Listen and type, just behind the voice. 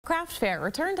craft fair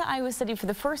returned to Iowa City for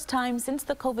the first time since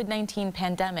the COVID-19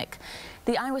 pandemic.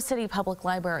 The Iowa City Public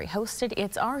Library hosted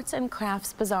its Arts and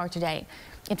Crafts Bazaar today.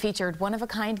 It featured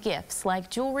one-of-a-kind gifts like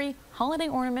jewelry, holiday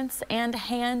ornaments, and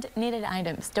hand-knitted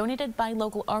items donated by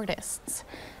local artists.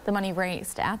 The money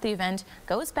raised at the event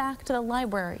goes back to the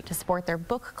library to support their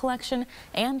book collection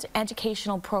and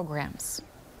educational programs.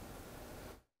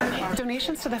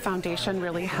 Donations to the foundation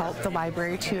really help the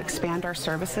library to expand our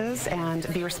services and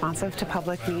be responsive to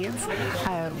public needs.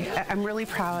 I'm really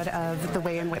proud of the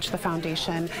way in which the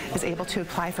foundation is able to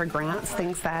apply for grants,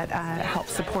 things that help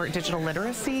support digital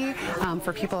literacy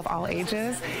for people of all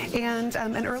ages, and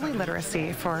an early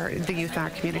literacy for the youth in our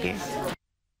community.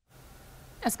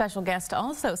 A special guest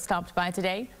also stopped by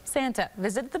today. Santa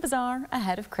visited the bazaar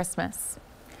ahead of Christmas.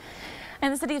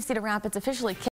 And the city of Cedar Rapids officially